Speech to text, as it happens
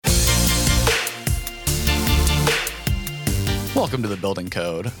Welcome to the Building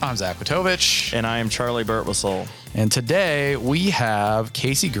Code. I'm Zach Witovich. And I am Charlie Birtwistle. And today we have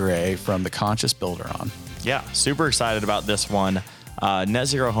Casey Gray from The Conscious Builder on. Yeah, super excited about this one. Net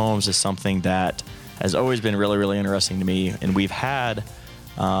Zero Homes is something that has always been really, really interesting to me. And we've had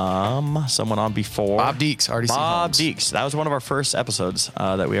someone on before. Bob Deeks, RDC Bob Homes. Deeks. That was one of our first episodes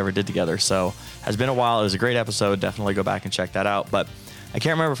that we ever did together. So has been a while. It was a great episode. Definitely go back and check that out. But I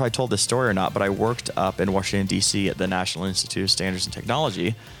can't remember if I told this story or not, but I worked up in Washington, D.C. at the National Institute of Standards and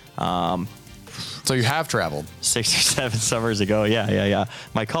Technology. So you have traveled 6 or 7 summers ago. Yeah.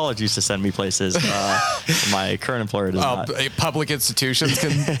 My college used to send me places. My current employer does not. Public institutions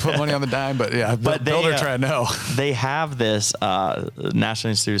can put money on the dime, but yeah, But Builder try to know. They have this National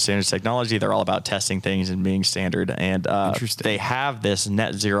Institute of Standards and Technology. They're all about testing things and being standard. And they have this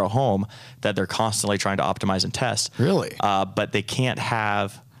net zero home that they're constantly trying to optimize and test. Really? But they can't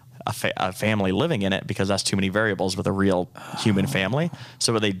have a family living in it because that's too many variables with a real human family.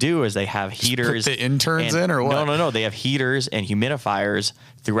 So what they do is they have heaters. Put the interns in or what? No. They have heaters and humidifiers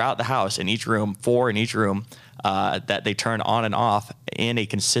throughout the house in each room, 4 in each room, that they turn on and off in a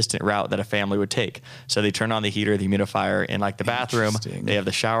consistent route that a family would take. So they turn on the heater, the humidifier in like the bathroom. They have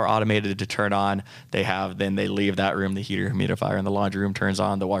the shower automated to turn on. Then they leave that room, the heater, humidifier, and the laundry room turns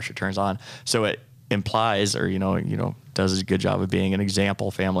on, the washer turns on. So it implies, or does a good job of being an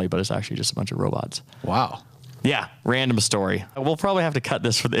example family, but it's actually just a bunch of robots. Wow. Yeah, random story. We'll probably have to cut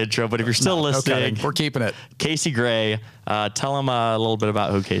this for the intro, but if you're still listening, we're keeping it. Casey Gray, tell them a little bit about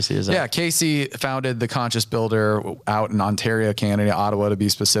who Casey is. Yeah, Casey founded The Conscious Builder out in Ontario, Canada, Ottawa to be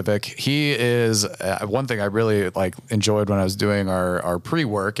specific. He is, one thing I really enjoyed when I was doing our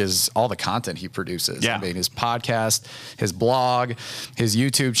pre-work is all the content he produces. Yeah. I mean, his podcast, his blog, his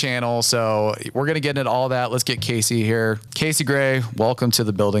YouTube channel. So we're going to get into all that. Let's get Casey here. Casey Gray, welcome to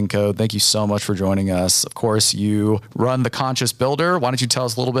the Building Code. Thank you so much for joining us. Of course, you run The Conscious Builder. Why don't you tell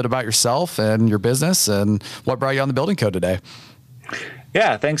us a little bit about yourself and your business and what brought you on the Building Code today?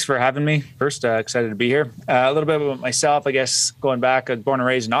 Yeah, thanks for having me. First, excited to be here. A little bit about myself, I guess, going back, I was born and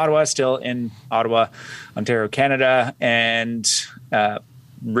raised in Ottawa, still in Ottawa, Ontario, Canada, and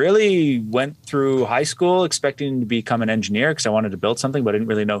really went through high school expecting to become an engineer because I wanted to build something, but I didn't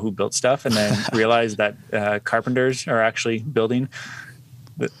really know who built stuff, and then realized that carpenters are actually building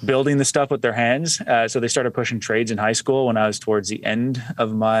the stuff with their hands. So they started pushing trades in high school when I was towards the end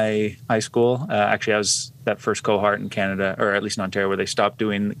of my high school. Actually, I was that first cohort in Canada, or at least in Ontario, where they stopped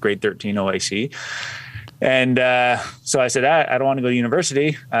doing grade 13 OIC. And so I said, I don't want to go to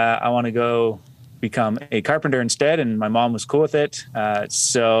university. I want to go become a carpenter instead. And my mom was cool with it.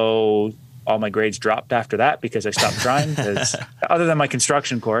 So all my grades dropped after that because I stopped trying. Other than my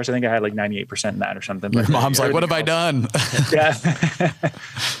construction course, I think I had 98% in that or something. Your mom's like, what have I done? Yeah.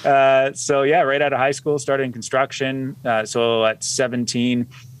 So yeah, right out of high school, started in construction. So at 17,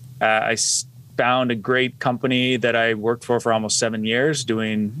 I found a great company that I worked for almost 7 years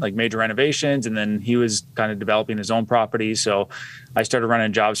doing major renovations. And then he was kind of developing his own property. So I started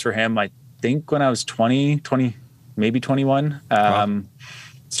running jobs for him, I think when I was 20, maybe 21. Wow.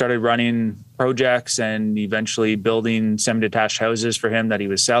 Started running projects and eventually building semi-detached houses for him that he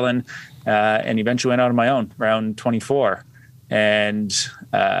was selling, and eventually went out on my own around 24. And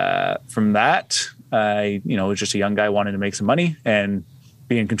from that, I was just a young guy wanting to make some money and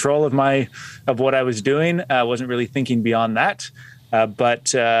be in control of what I was doing. I wasn't really thinking beyond that. But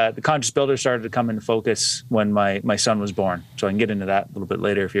the Conscious Builder started to come into focus when my son was born. So I can get into that a little bit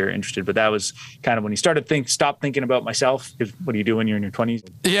later if you're interested. But that was kind of when he started stop thinking about myself. Because what do you do when you're in your 20s?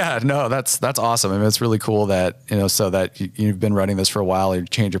 Yeah, no, that's awesome. I mean, it's really cool that, so that you've been running this for a while, you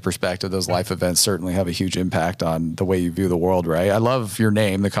change your perspective. Those life events certainly have a huge impact on the way you view the world, right? I love your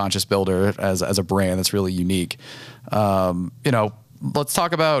name, The Conscious Builder, as a brand that's really unique. Let's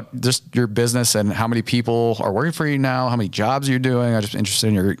talk about just your business and how many people are working for you now, how many jobs you're doing. I'm just interested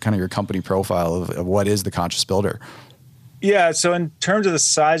in your company profile of what is The Conscious Builder. Yeah. So in terms of the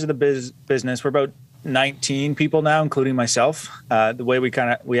size of the business, we're about 19 people now, including myself. The way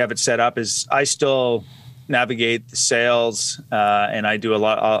we have it set up is I still navigate the sales, and I do a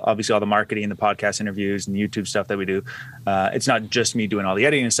lot, obviously all the marketing, the podcast interviews and YouTube stuff that we do. It's not just me doing all the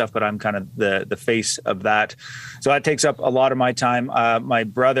editing and stuff, but I'm kind of the face of that. So that takes up a lot of my time.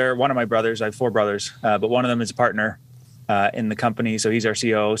 One of my brothers, I have 4 brothers, but one of them is a partner in the company. So he's our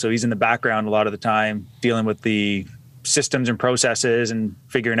COO. So he's in the background a lot of the time dealing with the systems and processes and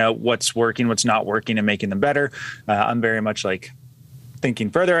figuring out what's working, what's not working, and making them better. I'm very much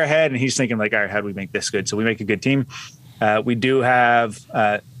thinking further ahead, and he's thinking all right, how do we make this good? So we make a good team. We do have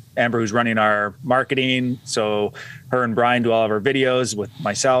Amber, who's running our marketing. So her and Brian do all of our videos with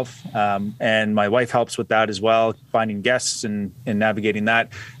myself. And my wife helps with that as well, finding guests and navigating that.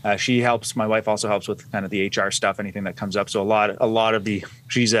 My wife also helps with kind of the HR stuff, anything that comes up. So a lot of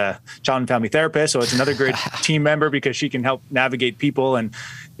she's a child and family therapist. So it's another great team member because she can help navigate people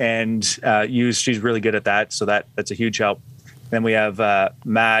and she's really good at that. So that's a huge help. Then we have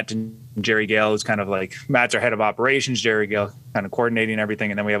Matt and Jerry Gale, who's kind of like, Matt's our head of operations, Jerry Gale kind of coordinating everything.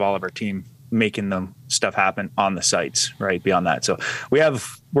 And then we have all of our team making them stuff happen on the sites, right? Beyond that. So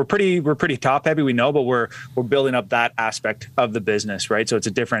we're pretty top heavy, we know, but we're building up that aspect of the business, right? So it's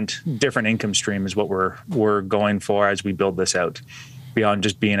a different income stream is what we're going for as we build this out beyond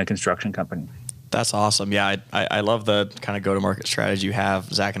just being a construction company. That's awesome. Yeah, I love the kind of go-to-market strategy you have.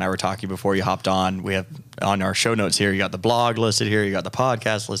 Zach and I were talking before you hopped on. We have on our show notes here, you got the blog listed here, you got the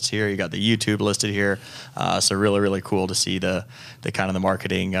podcast listed here, you got the YouTube listed here. So really, really cool to see the kind of the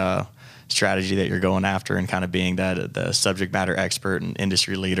marketing strategy that you're going after and kind of being the subject matter expert and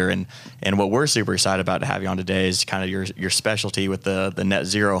industry leader. And what we're super excited about to have you on today is kind of your specialty with the net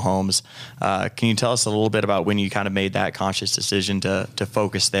zero homes. Can you tell us a little bit about when you kind of made that conscious decision to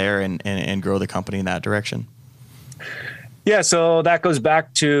focus there and grow the company in that direction? Yeah, so that goes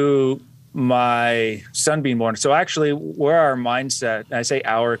back to my son being born. So actually where our mindset, I say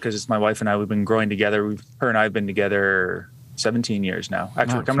our because it's my wife and I, we've been growing together. Her and I have been together 17 years now.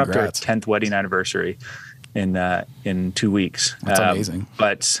 Actually, we're coming congrats. up to our 10th wedding anniversary in 2 weeks. That's amazing.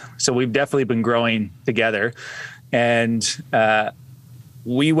 But so we've definitely been growing together. And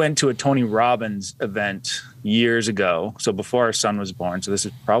we went to a Tony Robbins event years ago. So before our son was born. So this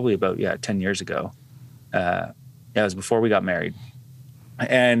is probably about 10 years ago. It was before we got married.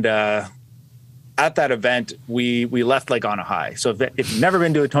 And at that event, we left like on a high. So if you've never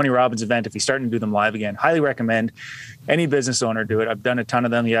been to a Tony Robbins event, if you're starting to do them live again, highly recommend any business owner do it. I've done a ton of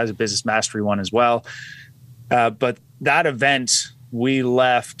them. He has a business mastery one as well. But that event, we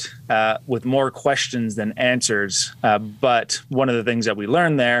left with more questions than answers. But one of the things that we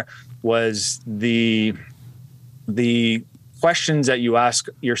learned there was the questions that you ask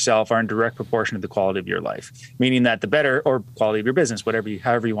yourself are in direct proportion to the quality of your life, meaning that the better, or quality of your business,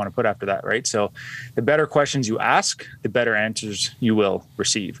 however you want to put after that, right? So the better questions you ask, the better answers you will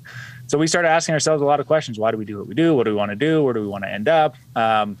receive. So we started asking ourselves a lot of questions. Why do we do what we do? What do we want to do? Where do we want to end up?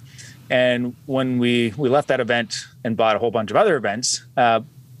 And when we left that event and bought a whole bunch of other events,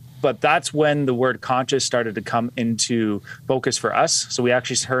 but that's when the word conscious started to come into focus for us. So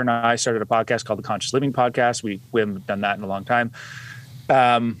her and I started a podcast called the Conscious Living Podcast. We haven't done that in a long time.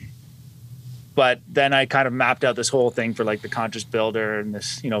 But then I kind of mapped out this whole thing for like the Conscious Builder and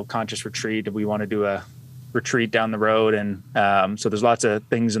this, conscious retreat. We want to do a retreat down the road. And so there's lots of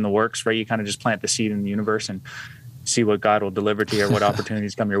things in the works, right? You kind of just plant the seed in the universe and see what God will deliver to you or what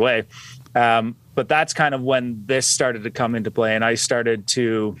opportunities come your way. But that's kind of when this started to come into play. And I started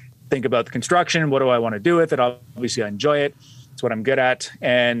to think about the construction. What do I want to do with it? Obviously I enjoy it. It's what I'm good at.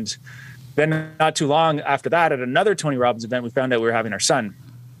 And then not too long after that, at another Tony Robbins event, we found out we were having our son.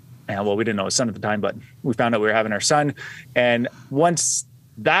 And well, we didn't know his son at the time, but we found out we were having our son. And once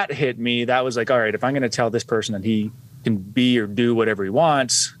that hit me, that was like, all right, if I'm going to tell this person that he can be or do whatever he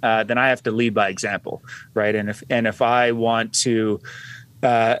wants, then I have to lead by example, right? And if I want to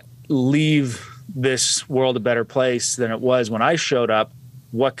leave this world a better place than it was when I showed up,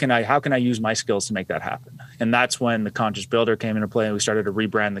 how can I use my skills to make that happen? And that's when the Conscious Builder came into play and we started to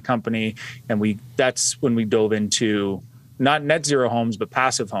rebrand the company. And that's when we dove into not net zero homes, but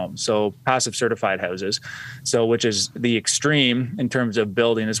passive homes. So passive certified houses. So, which is the extreme in terms of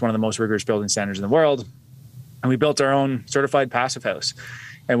building. It's one of the most rigorous building standards in the world. And we built our own certified passive house.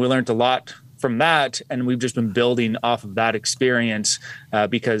 And we learned a lot from that. And we've just been building off of that experience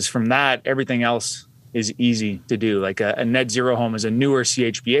because from that, everything else is easy to do. Like a net zero home is a newer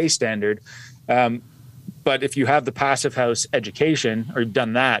CHBA standard. But if you have the passive house education or you've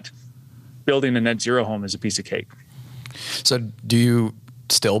done that, building a net zero home is a piece of cake. So do you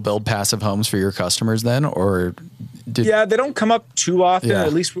still build passive homes for your customers then, or yeah, they don't come up too often, Yeah.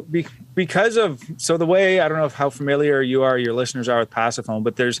 at least because of, so the way, I don't know how familiar you are, your listeners are with passive home,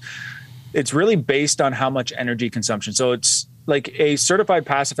 but it's really based on how much energy consumption. So it's like a certified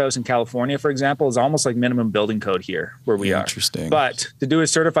passive house in California, for example, is almost like minimum building code here where we are. Interesting. But to do a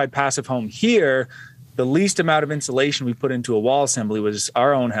certified passive home here, the least amount of insulation we put into a wall assembly was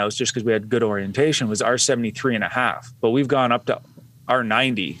our own house, just because we had good orientation, was R73.5. But we've gone up to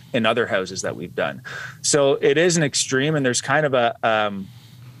R90 in other houses that we've done. So it is an extreme, and there's kind of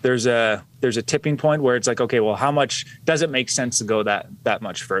there's a tipping point where it's like, okay, well, how much does it make sense to go that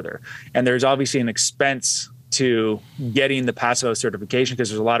much further? And there's obviously an expense to getting the Passive House certification because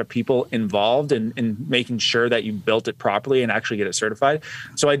there's a lot of people involved in making sure that you built it properly and actually get it certified.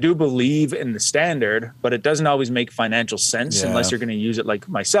 So I do believe in the standard, but it doesn't always make financial sense unless you're going to use it like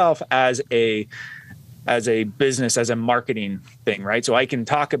myself as a business, as a marketing thing, right? So I can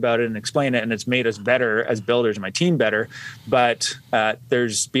talk about it and explain it, and it's made us better as builders and my team better. But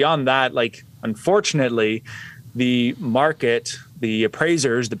there's beyond that, like, unfortunately, the market, the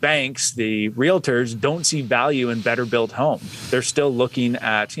appraisers, the banks, the realtors don't see value in better built homes. They're still looking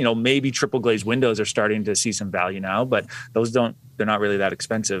at, maybe triple glazed windows are starting to see some value now, but they're not really that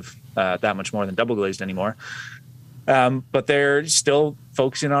expensive, that much more than double glazed anymore. But they're still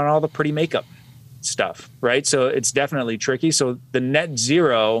focusing on all the pretty makeup stuff, right? So it's definitely tricky. So the net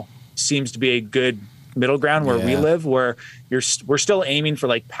zero seems to be a good middle ground where we live, where we're still aiming for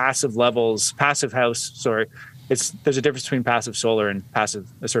like passive house. Sorry. There's a difference between passive solar and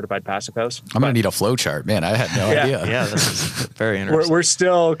a certified passive house. I'm going to need a flow chart, man. I had no idea. Yeah, this is very interesting. We're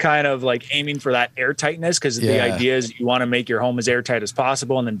still kind of like aiming for that airtightness because the idea is you want to make your home as airtight as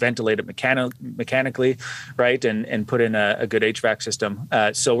possible and then ventilate it mechanically, right? And put in a good HVAC system.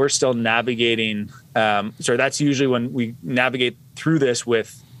 So we're still navigating. So that's usually when we navigate through this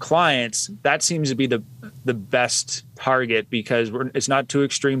with clients. That seems to be the best target because it's not too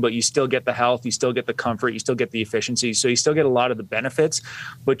extreme, but you still get the health, you still get the comfort, you still get the efficiency. So you still get a lot of the benefits,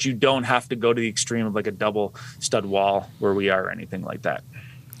 but you don't have to go to the extreme of like a double stud wall where we are or anything like that.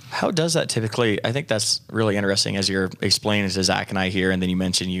 How does that typically? I think that's really interesting as you're explaining to Zach and I here, and then you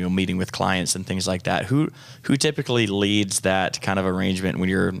mentioned meeting with clients and things like that. Who typically leads that kind of arrangement when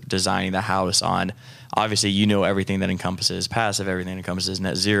you're designing the house on? Obviously, everything that encompasses passive, everything that encompasses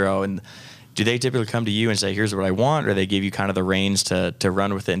net zero, and do they typically come to you and say, "Here's what I want," or they give you kind of the reins to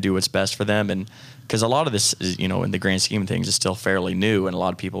run with it and do what's best for them? And because a lot of this is, in the grand scheme of things, is still fairly new, and a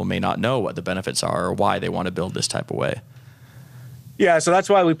lot of people may not know what the benefits are or why they want to build this type of way. Yeah, so that's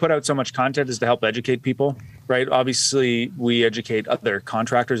why we put out so much content, is to help educate people, right? Obviously, we educate other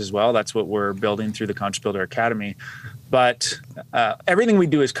contractors as well. That's what we're building through the Conscious Builder Academy. But everything we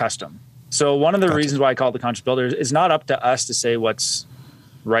do is custom. So one of the reasons why I call it the Conscious Builder is not up to us to say what's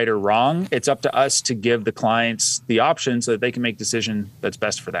right or wrong. It's up to us to give the clients the option so that they can make a decision that's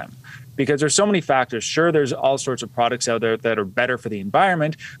best for them. Because there's so many factors. Sure, there's all sorts of products out there that are better for the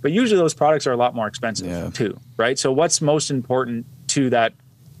environment, but usually those products are a lot more expensive too, right? So what's most important to that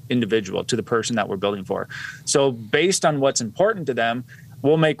individual, to the person that we're building for? So based on what's important to them,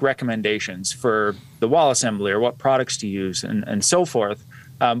 we'll make recommendations for the wall assembly or what products to use and so forth.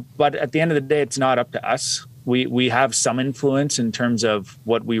 But at the end of the day, it's not up to us. We have some influence in terms of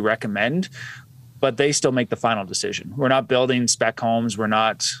what we recommend, but they still make the final decision. We're not building spec homes. We're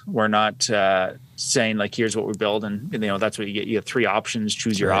not saying like, here's what we build, and that's what you get. You have three options.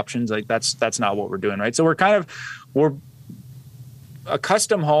 Choose your options. Like that's not what we're doing, right? So we're a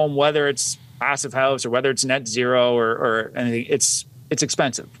custom home, whether it's passive house or whether it's net zero or anything. It's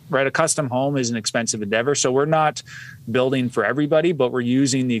expensive, right? A custom home is an expensive endeavor. So we're not building for everybody, but we're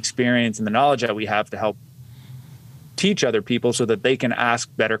using the experience and the knowledge that we have to help teach other people so that they can ask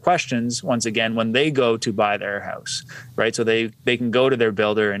better questions once again when they go to buy their house, right? So they can go to their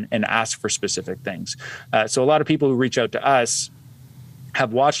builder and ask for specific things. So a lot of people who reach out to us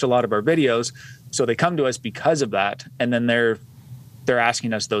have watched a lot of our videos, so they come to us because of that, and then they're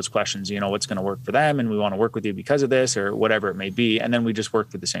asking us those questions, what's going to work for them, and we want to work with you because of this or whatever it may be, and then we just work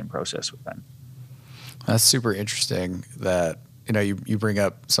through the same process with them. That's super interesting that you bring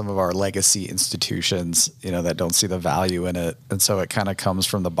up some of our legacy institutions, that don't see the value in it. And so it kind of comes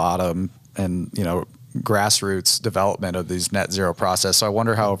from the bottom and, grassroots development of these net zero process. So I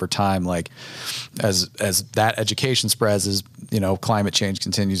wonder how over time, like as that education spreads, as, climate change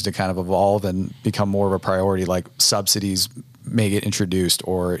continues to kind of evolve and become more of a priority, like subsidies may get introduced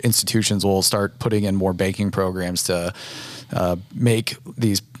or institutions will start putting in more banking programs to make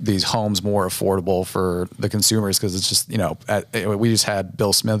these homes more affordable for the consumers. Because it's just, we just had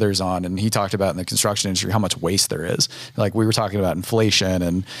Bill Smithers on, and he talked about in the construction industry how much waste there is. Like we were talking about inflation,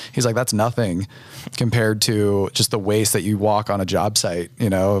 and he's like, that's nothing compared to just the waste that you walk on a job site,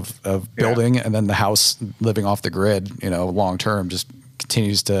 of building, and then the house living off the grid, long term just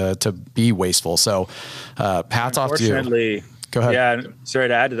continues to be wasteful. So hats off to you. Go ahead. Yeah, sorry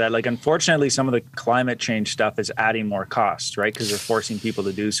to add to that. Like, unfortunately, some of the climate change stuff is adding more cost, right? Because they're forcing people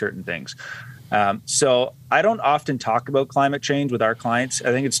to do certain things. So I don't often talk about climate change with our clients.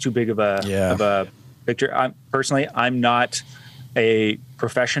 I think it's too big of a picture. I'm not a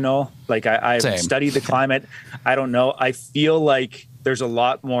professional. Like I studied the climate. I don't know. I feel like there's a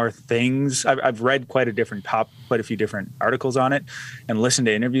lot more things. I've read quite a few different articles on it and listened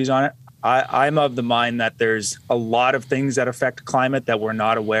to interviews on it. I'm of the mind that there's a lot of things that affect climate that we're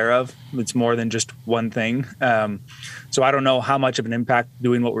not aware of. It's more than just one thing. So I don't know how much of an impact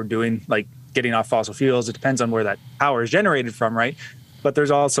doing what we're doing, like getting off fossil fuels. It depends on where that power is generated from, right? But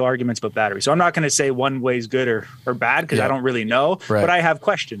there's also arguments about batteries. So I'm not going to say one way is good or bad because I don't really know, but I have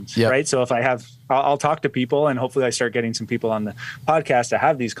questions, right? So if I'll talk to people, and hopefully I start getting some people on the podcast to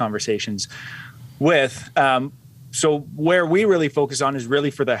have these conversations with. So where we really focus on is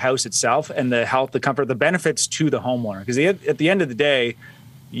really for the house itself and the health, the comfort, the benefits to the homeowner. Because at the end of the day,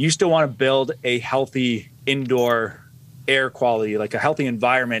 you still want to build a healthy indoor air quality, like a healthy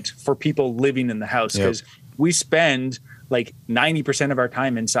environment for people living in the house. Because we spend like 90% of our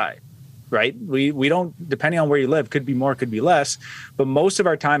time inside, right? We don't, depending on where you live, could be more, could be less, but most of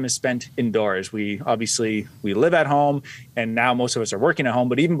our time is spent indoors. We live at home, and now most of us are working at home.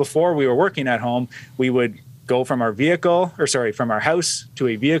 But even before we were working at home, we would go from our house to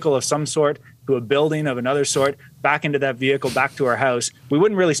a vehicle of some sort, to a building of another sort, back into that vehicle, back to our house. We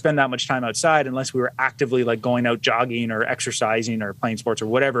wouldn't really spend that much time outside unless we were actively like going out jogging or exercising or playing sports or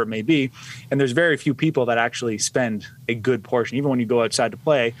whatever it may be. And there's very few people that actually spend a good portion, even when you go outside to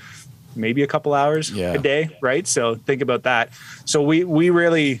play, maybe a couple hours a day, right? So think about that. So we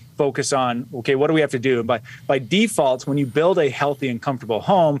really focus on, okay, what do we have to do? By default, when you build a healthy and comfortable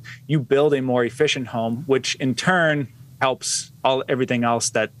home, you build a more efficient home, which in turn helps everything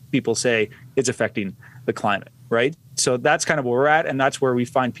else that people say is affecting the climate, right? So that's kind of where we're at. And that's where we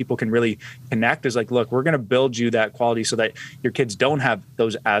find people can really connect is like, look, we're going to build you that quality so that your kids don't have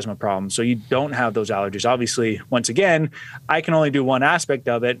those asthma problems. So you don't have those allergies. Obviously, once again, I can only do one aspect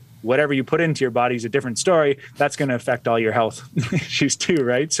of it. Whatever you put into your body is a different story. That's going to affect all your health issues too,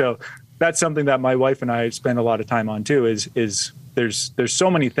 right? So that's something that my wife and I spend a lot of time on too, is there's so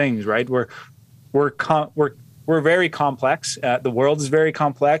many things, right? We're very complex. The world is very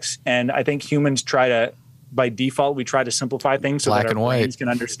complex. And I think humans by default, we try to simplify things so that our brains can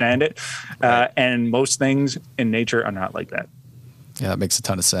understand it. And most things in nature are not like that. Yeah, that makes a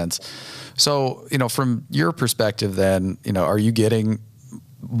ton of sense. So, from your perspective then, are you getting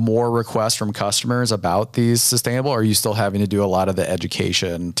more requests from customers about these sustainable, or are you still having to do a lot of the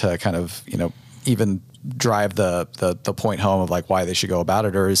education to kind of, even drive the point home of like why they should go about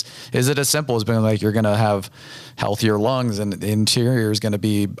it? Or is it as simple as being like, you're going to have healthier lungs and the interior is going to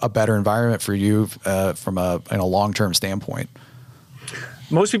be a better environment for you from a long-term standpoint?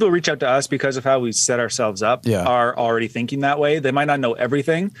 Most people reach out to us because of how we set ourselves up, are already thinking that way. They might not know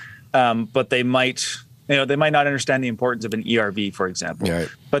everything, but they might not understand the importance of an ERV, for example,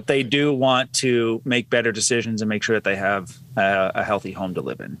 but they do want to make better decisions and make sure that they have a healthy home to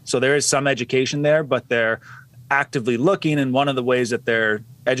live in. So there is some education there, but they're actively looking. And one of the ways that they're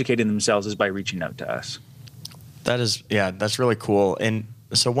educating themselves is by reaching out to us. That's really cool. And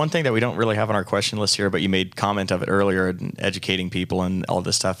so one thing that we don't really have on our question list here, but you made comment of it earlier, and educating people and all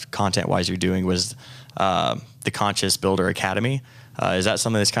this stuff content-wise you're doing, was the Conscious Builder Academy. Is that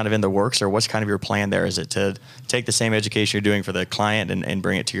something that's kind of in the works, or what's kind of your plan there? Is it to take the same education you're doing for the client and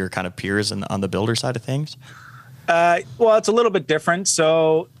bring it to your kind of peers on the builder side of things? Well, it's a little bit different.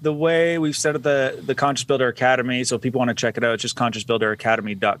 So the way we've set up the Conscious Builder Academy, so if people want to check it out, it's just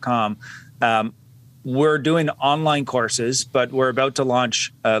consciousbuilderacademy.com. We're doing online courses, but we're about to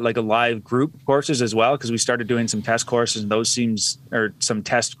launch like a live group courses as well, because we started doing some test courses and some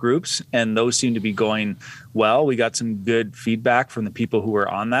test groups, and those seem to be going well. We got some good feedback from the people who were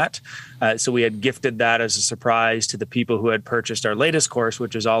on that. So we had gifted that as a surprise to the people who had purchased our latest course,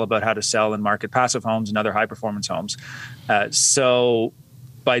 which is all about how to sell and market passive homes and other high performance homes. So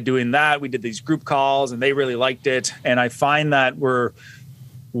by doing that, we did these group calls and they really liked it. And I find that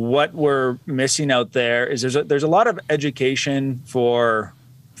what we're missing out there is there's a lot of education for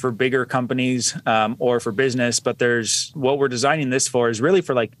bigger companies or for business, but what we're designing this for is really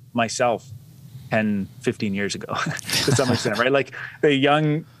for like myself 10, 15 years ago to some extent, right? Like the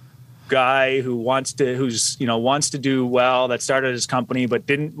young guy who wants to do well, that started his company, but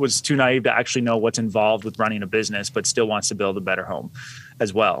was too naive to actually know what's involved with running a business, but still wants to build a better home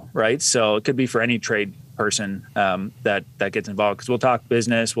as well, right? So it could be for any trade person that gets involved, because we'll talk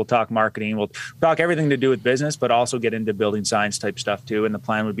business, we'll talk marketing, we'll talk everything to do with business, but also get into building science type stuff too. And the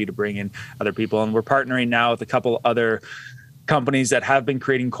plan would be to bring in other people. And we're partnering now with a couple other companies that have been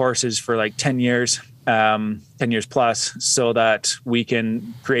creating courses for like 10 years plus, so that we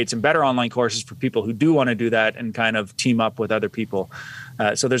can create some better online courses for people who do want to do that and kind of team up with other people.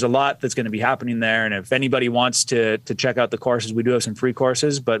 So there's a lot that's going to be happening there. And if anybody wants to check out the courses, we do have some free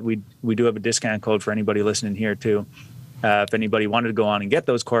courses, but we do have a discount code for anybody listening here too. If anybody wanted to go on and get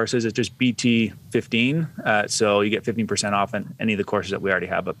those courses, it's just BT15. So you get 15% off on any of the courses that we already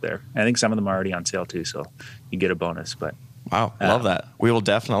have up there. I think some of them are already on sale too, so you get a bonus. But wow, love that. We will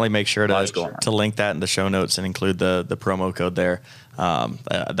definitely make sure to link that in the show notes and include the promo code there.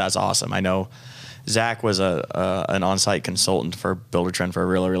 That's awesome. I know Zach was an on-site consultant for Buildertrend for a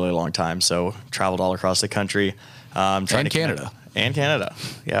really, really long time. So traveled all across the country. And Canada.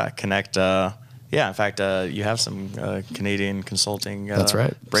 Yeah, connect. In fact, you have some Canadian consulting. That's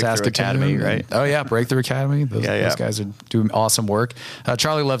right. Breakthrough Academy, right? Oh, yeah. Breakthrough Academy. Those guys are doing awesome work.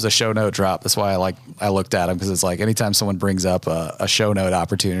 Charlie loves a show note drop. That's why I looked at him, because it's like anytime someone brings up a show note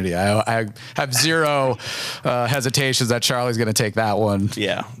opportunity, I have zero hesitations that Charlie's going to take that one.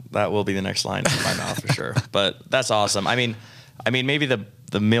 Yeah, that will be the next line in my mouth for sure. But that's awesome. I mean, maybe the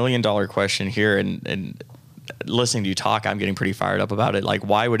 $1 million question here, and listening to you talk, I'm getting pretty fired up about it. Like,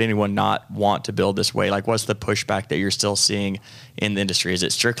 why would anyone not want to build this way? Like, what's the pushback that you're still seeing in the industry? Is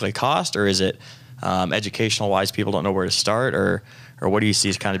it strictly cost, or is it educational wise, people don't know where to start, or what do you see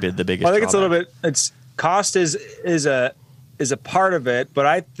as kind of the biggest? Well, I think it's a little bit. It's cost is a part of it, but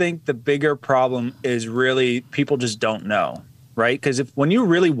I think the bigger problem is really people just don't know, right? Because when you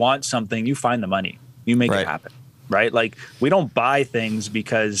really want something, you find the money, you make it happen, right? Like, we don't buy things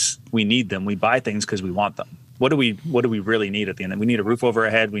because we need them. We buy things because we want them. What do we really need at the end? We need a roof over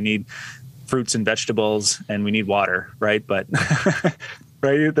our head. We need fruits and vegetables, and we need water, right? But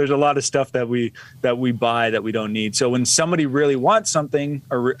right, there's a lot of stuff that we buy that we don't need. So when somebody really wants something,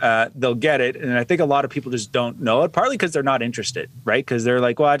 or they'll get it. And I think a lot of people just don't know it, partly because they're not interested, right? Because they're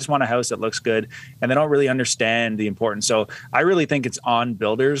like, well, I just want a house that looks good, and they don't really understand the importance. So I really think it's on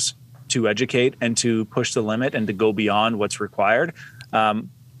builders to educate and to push the limit and to go beyond what's required.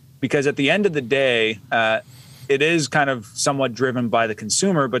 Because at the end of the day, it is kind of somewhat driven by the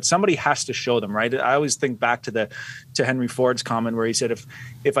consumer, but somebody has to show them, right? I always think back to Henry Ford's comment where he said,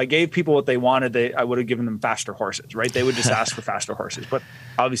 if I gave people what they wanted, I would have given them faster horses, right? They would just ask for faster horses, but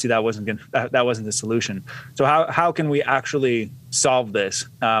obviously that wasn't the solution. So how can we actually solve this?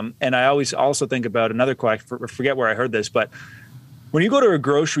 And I always also think about another quote. I forget where I heard this, but when you go to a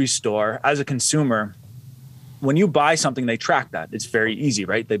grocery store as a consumer, when you buy something, they track that. It's very easy,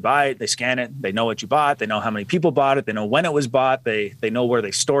 right? They buy it, they scan it, they know what you bought, they know how many people bought it, they know when it was bought, they know where they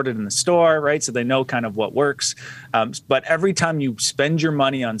stored it in the store, right? So they know kind of what works. But every time you spend your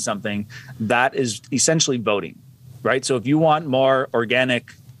money on something, that is essentially voting, right? So if you want more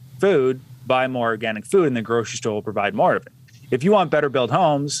organic food, buy more organic food, and the grocery store will provide more of it. If you want better built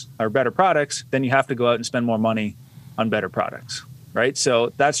homes or better products, then you have to go out and spend more money on better products, right?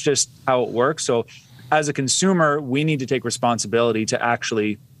 So that's just how it works. So as a consumer, we need to take responsibility to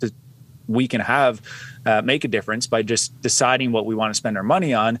actually, we can make a difference by just deciding what we want to spend our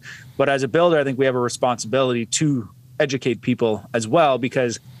money on. But as a builder, I think we have a responsibility to educate people as well,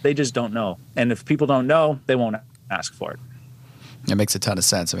 because they just don't know. And if people don't know, they won't ask for it. It makes a ton of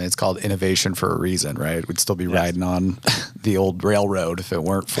sense. I mean, it's called innovation for a reason, right? We'd still be riding on the old railroad if it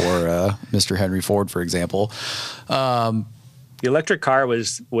weren't for Mr. Henry Ford, for example. The electric car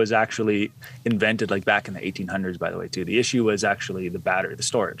was actually invented like back in the 1800s, by the way, too. The issue was actually the battery, the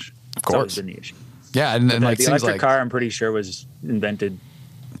storage. Of course. It's always been the issue. Yeah, and like the electric car, I'm pretty sure, was invented.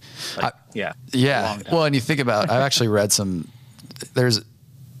 Yeah. Well, and you think about, I've actually read the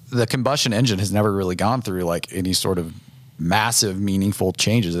combustion engine has never really gone through like any sort of massive, meaningful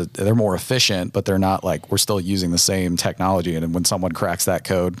changes. They're more efficient, but they're not like, we're still using the same technology. And when someone cracks that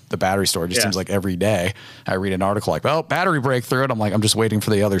code, the battery storage, it seems like every day I read an article like, well, battery breakthrough. And I'm like, I'm just waiting for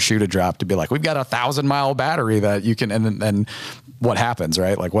the other shoe to drop to be like, we've got a 1,000-mile battery that you can, and then what happens,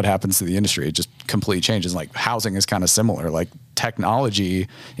 right? Like what happens to the industry? It just completely changes. Like housing is kind of similar. Like technology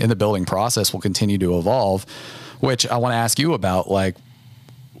in the building process will continue to evolve, which I want to ask you about. Like,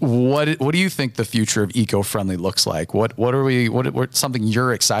 what do you think the future of eco-friendly looks like? What something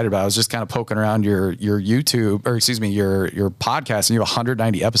you're excited about? I was just kind of poking around your YouTube, or excuse me, your podcast, and you have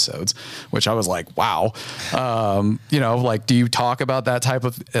 190 episodes, which I was like, wow. Like, do you talk about that type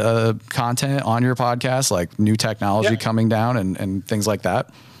of content on your podcast, like new technology coming down and things like that?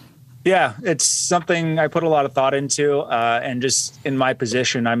 Yeah, it's something I put a lot of thought into, and just in my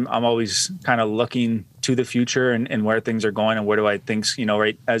position, I'm always kind of looking to the future and where things are going and where do I think,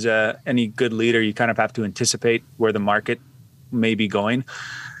 right? As any good leader, you kind of have to anticipate where the market may be going.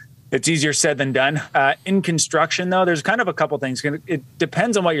 It's easier said than done. In construction, though, there's kind of a couple things. It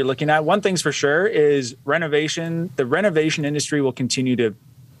depends on what you're looking at. One thing's for sure is renovation. The renovation industry will continue to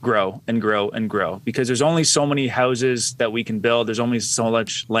grow and grow and grow because there's only so many houses that we can build. There's only so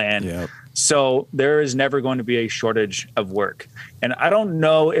much land. Yep. So there is never going to be a shortage of work. And I don't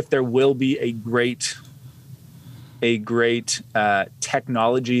know if there will be a great a great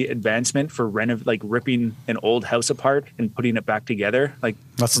technology advancement for like ripping an old house apart and putting it back together. Like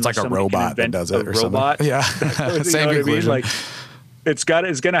that's like a robot that does it, or robot. Something. Yeah, same conclusion. Like it's going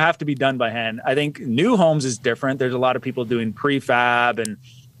to have to be done by hand. I think new homes is different. There's a lot of people doing prefab and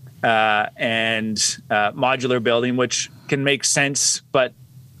modular building, which can make sense, but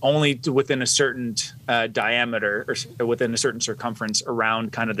only within a certain diameter or within a certain circumference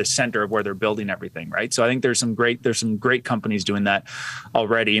around kind of the center of where they're building everything, right? So I think there's some great companies doing that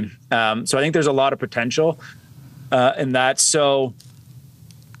already. So I think there's a lot of potential in that. So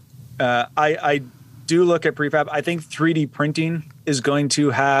I do look at prefab. I think 3D printing is going to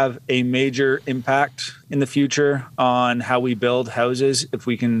have a major impact in the future on how we build houses. If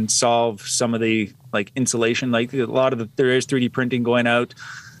we can solve some of the like insulation, like there is 3D printing going out.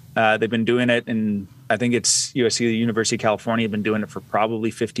 They've been doing it, and I think it's USC, the University of California, have been doing it for probably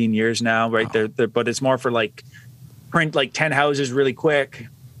 15 years now, right? Wow. But it's more for like print like 10 houses really quick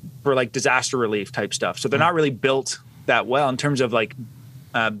for like disaster relief type stuff. So they're not really built that well in terms of like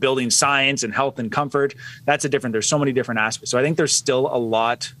building science and health and comfort. That's there's so many different aspects. So I think there's still a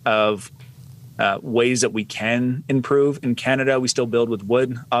lot of ways that we can improve. In Canada, we still build with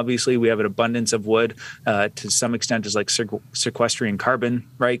wood. Obviously, we have an abundance of wood to some extent is like sequestering carbon,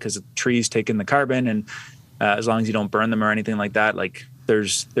 right? Because trees take in the carbon, and as long as you don't burn them or anything like that, like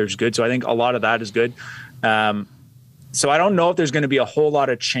there's good. So I think a lot of that is good. So I don't know if there's going to be a whole lot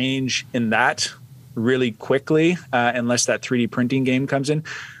of change in that really quickly unless that 3D printing game comes in.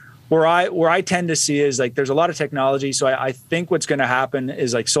 Where I tend to see is like there's a lot of technology. So I think what's going to happen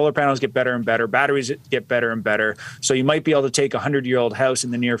is like solar panels get better and better, batteries get better and better. So you might be able to take a 100-year-old house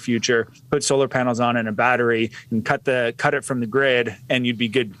in the near future, put solar panels on and a battery, and cut it from the grid, and you'd be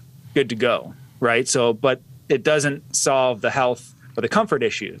good to go, right? So, but it doesn't solve the health or the comfort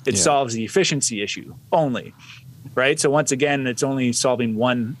issue. It solves the efficiency issue only. Right. So once again, it's only solving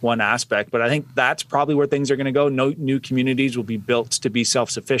one aspect, but I think that's probably where things are going to go. No new communities will be built to be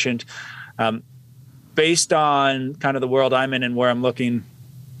self-sufficient. Based on kind of the world I'm in and where I'm looking,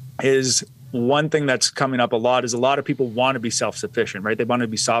 is one thing that's coming up a lot is a lot of people want to be self-sufficient, right? They want to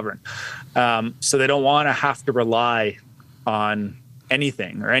be sovereign. So they don't want to have to rely on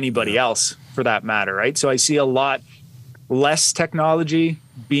anything or anybody else for that matter, right? So I see a lot less technology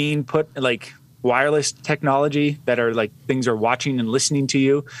being put, like wireless technology that are like things are watching and listening to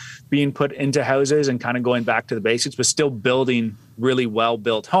you, being put into houses and kind of going back to the basics, but still building really well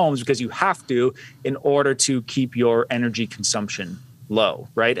built homes because you have to in order to keep your energy consumption low,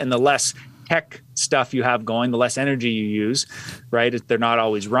 right? And the less tech stuff you have going, the less energy you use, right? They're not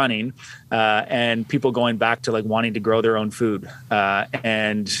always running, and people going back to like wanting to grow their own food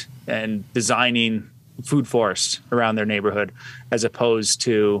and designing food forests around their neighborhood as opposed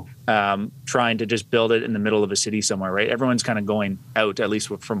to trying to just build it in the middle of a city somewhere, right? Everyone's kind of going out, at least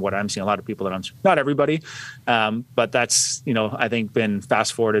from what I'm seeing. A lot of people not everybody, but that's, I think been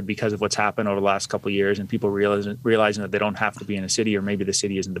fast forwarded because of what's happened over the last couple of years and people realizing that they don't have to be in a city, or maybe the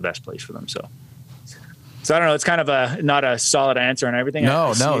city isn't the best place for them. So I don't know. It's kind of not a solid answer on everything.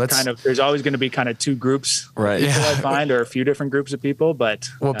 There's always going to be kind of two groups, right? I find, or a few different groups of people. But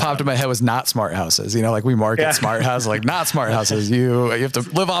what popped in my head was not smart houses. Like we market smart houses, like not smart houses. You have to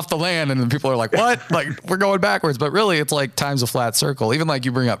live off the land, and then people are like, "What? Like we're going backwards." But really, it's like time's a flat circle. Even like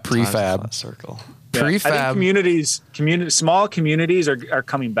you bring up prefab circle. Yeah. Prefab. I think small communities are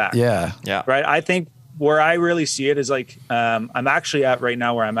coming back. Yeah. Right. I think where I really see it is like I'm actually at right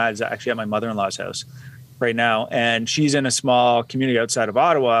now. Where I'm at is actually at my mother-in-law's house right now, and she's in a small community outside of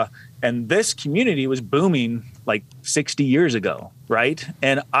Ottawa, and this community was booming like 60 years ago, right?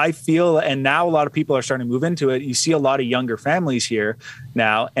 And I feel, and now a lot of people are starting to move into it. You see a lot of younger families here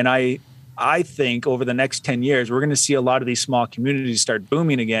now, and I think over the next 10 years we're going to see a lot of these small communities start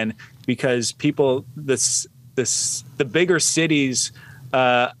booming again because people, the bigger cities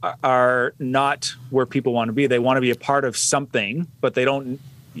are not where people want to be. They want to be a part of something, but they don't.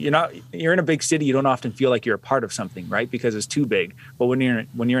 You're in a big city, you don't often feel like you're a part of something, right? Because it's too big. But when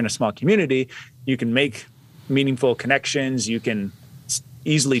you're in a small community, you can make meaningful connections. You can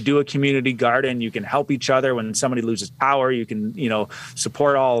easily do a community garden. You can help each other when somebody loses power. You can,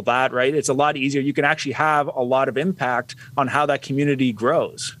 support all of that, right? It's a lot easier. You can actually have a lot of impact on how that community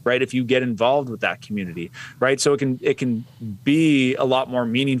grows, right? If you get involved with that community, right? So it can be a lot more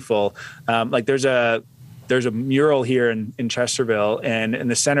meaningful. Like there's a mural here in Chesterville, and in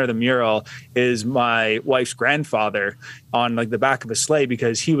the center of the mural is my wife's grandfather on like the back of a sleigh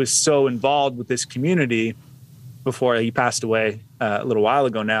because he was so involved with this community before he passed away a little while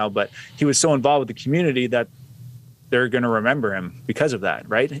ago now, but he was so involved with the community that they're going to remember him because of that,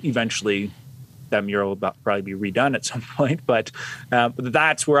 right? Eventually that mural will probably be redone at some point. But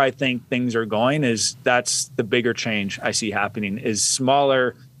that's where I think things are going. That's the bigger change I see happening, is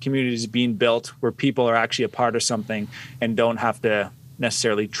smaller communities being built where people are actually a part of something and don't have to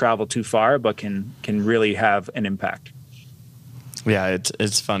necessarily travel too far, but can really have an impact. Yeah,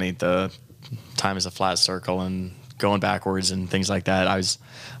 it's funny. The time is a flat circle, and going backwards and things like that.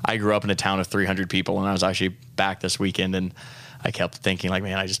 I grew up in a town of 300 people, and I was actually back this weekend, and I kept thinking, like,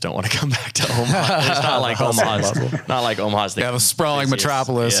 man, I just don't want to come back to Omaha. It's not like Omaha's the sprawling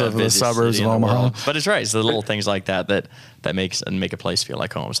metropolis of the suburbs of Omaha. But it's right. It's the little things like that make a place feel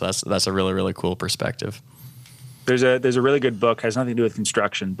like home. So that's a really, really cool perspective. There's a really good book, has nothing to do with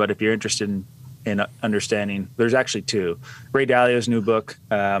construction, but if you're interested in understanding, there's actually two. Ray Dalio's new book,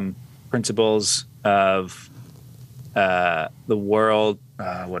 Principles of the World.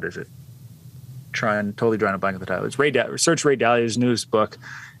 What is it? Totally drawing a blank of the title. It's search Ray Dalio's newest book.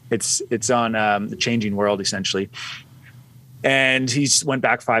 It's on the changing world, essentially. And he's went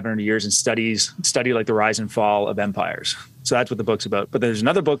back 500 years and studied like the rise and fall of empires. So that's what the book's about. But there's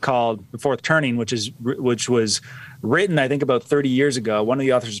another book called The Fourth Turning, which was written, I think, about 30 years ago. One of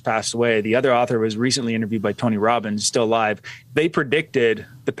the authors has passed away. The other author was recently interviewed by Tony Robbins, still alive. They predicted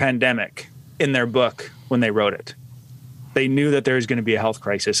the pandemic in their book when they wrote it. They knew that there was going to be a health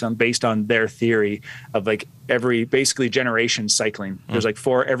crisis based on their theory of like every basically generation cycling. There's like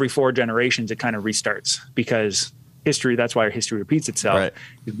every 4 generations, it kind of restarts, because history, that's why history repeats itself, right.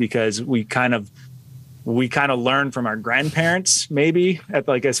 Because we kind of learn from our grandparents, maybe at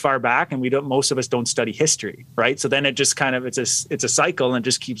like as far back, and most of us don't study history. Right. So then it just kind of, it's a cycle and it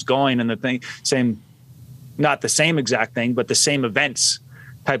just keeps going. And not the same exact thing, but the same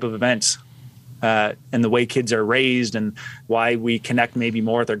type of events. And the way kids are raised and why we connect maybe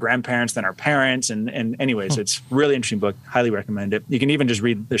more with our grandparents than our parents. And anyways, it's a really interesting book. Highly recommend it. You can even just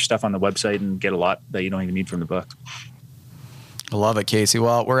read their stuff on the website and get a lot that you don't even need from the book. I love it, Casey.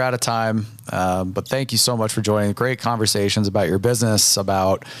 Well, we're out of time, but thank you so much for joining. Great conversations about your business,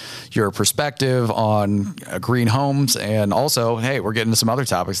 about your perspective on green homes, and also, hey, we're getting to some other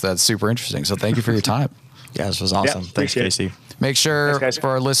topics that's super interesting. So thank you for your time. Yeah, this was awesome. Thanks, Casey. Make sure for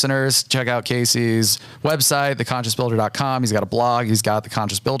our listeners, check out Casey's website, theconsciousbuilder.com. He's got a blog. He's got the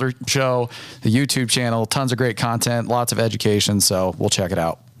Conscious Builder Show, the YouTube channel, tons of great content, lots of education. So we'll check it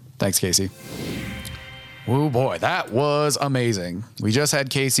out. Thanks, Casey. Woo boy, that was amazing. We just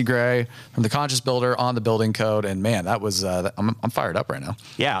had Casey Gray from the Conscious Builder on the Building Code, and man, that was I'm fired up right now.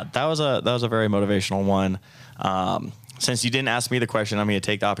 Yeah, that was a very motivational one. Since you didn't ask me the question, I'm going to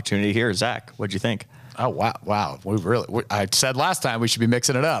take the opportunity here. Zach, what'd you think? Oh, wow. I said last time we should be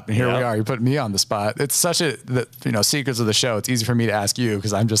mixing it up, and here we are. You're putting me on the spot. It's such secrets of the show. It's easy for me to ask you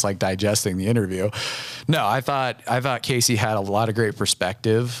because I'm just like digesting the interview. No, I thought Casey had a lot of great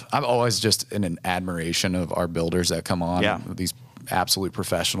perspective. I'm always just in an admiration of our builders that come on. Yeah. These absolute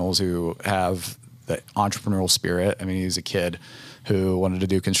professionals who have the entrepreneurial spirit. I mean, he's a kid who wanted to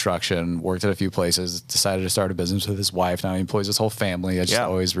do construction, worked at a few places, decided to start a business with his wife. Now he employs his whole family. It just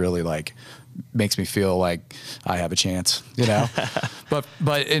always really makes me feel like I have a chance,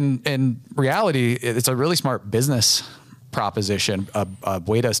 but in reality, it's a really smart business proposition, a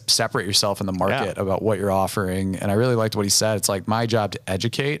way to separate yourself in the market about what you're offering. And I really liked what he said. It's like my job to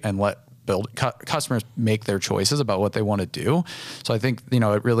educate and let customers make their choices about what they want to do. So I think,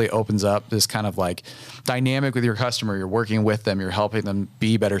 it really opens up this kind of like dynamic with your customer. You're working with them, you're helping them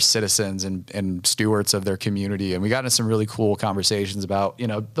be better citizens and stewards of their community. And we got into some really cool conversations about,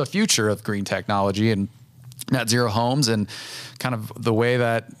 the future of green technology and net zero homes and kind of the way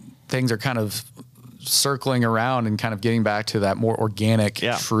that things are kind of circling around and kind of getting back to that more organic,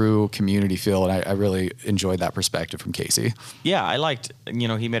 true community feel. And I really enjoyed that perspective from Casey. Yeah, I liked,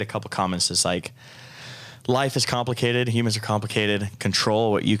 he made a couple comments. It's like, life is complicated. Humans are complicated.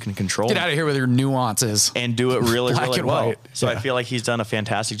 Control what you can control. Get out of here with your nuances. And do it really, really well. White. So I feel like he's done a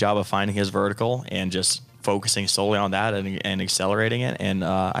fantastic job of finding his vertical and just focusing solely on that and accelerating it. And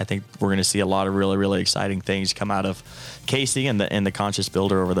I think we're going to see a lot of really, really exciting things come out of Casey and the Conscious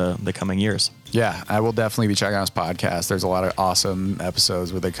Builder over the coming years. Yeah, I will definitely be checking out his podcast. There's a lot of awesome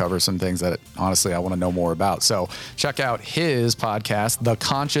episodes where they cover some things that honestly I want to know more about. So check out his podcast, The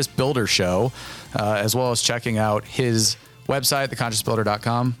Conscious Builder Show, as well as checking out his website,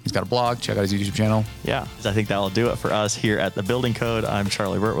 theconsciousbuilder.com. He's got a blog. Check out his YouTube channel. Yeah, I think that'll do it for us here at The Building Code. I'm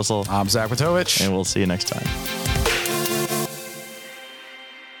Charlie Burtwhistle. I'm Zach Watovich. And we'll see you next time.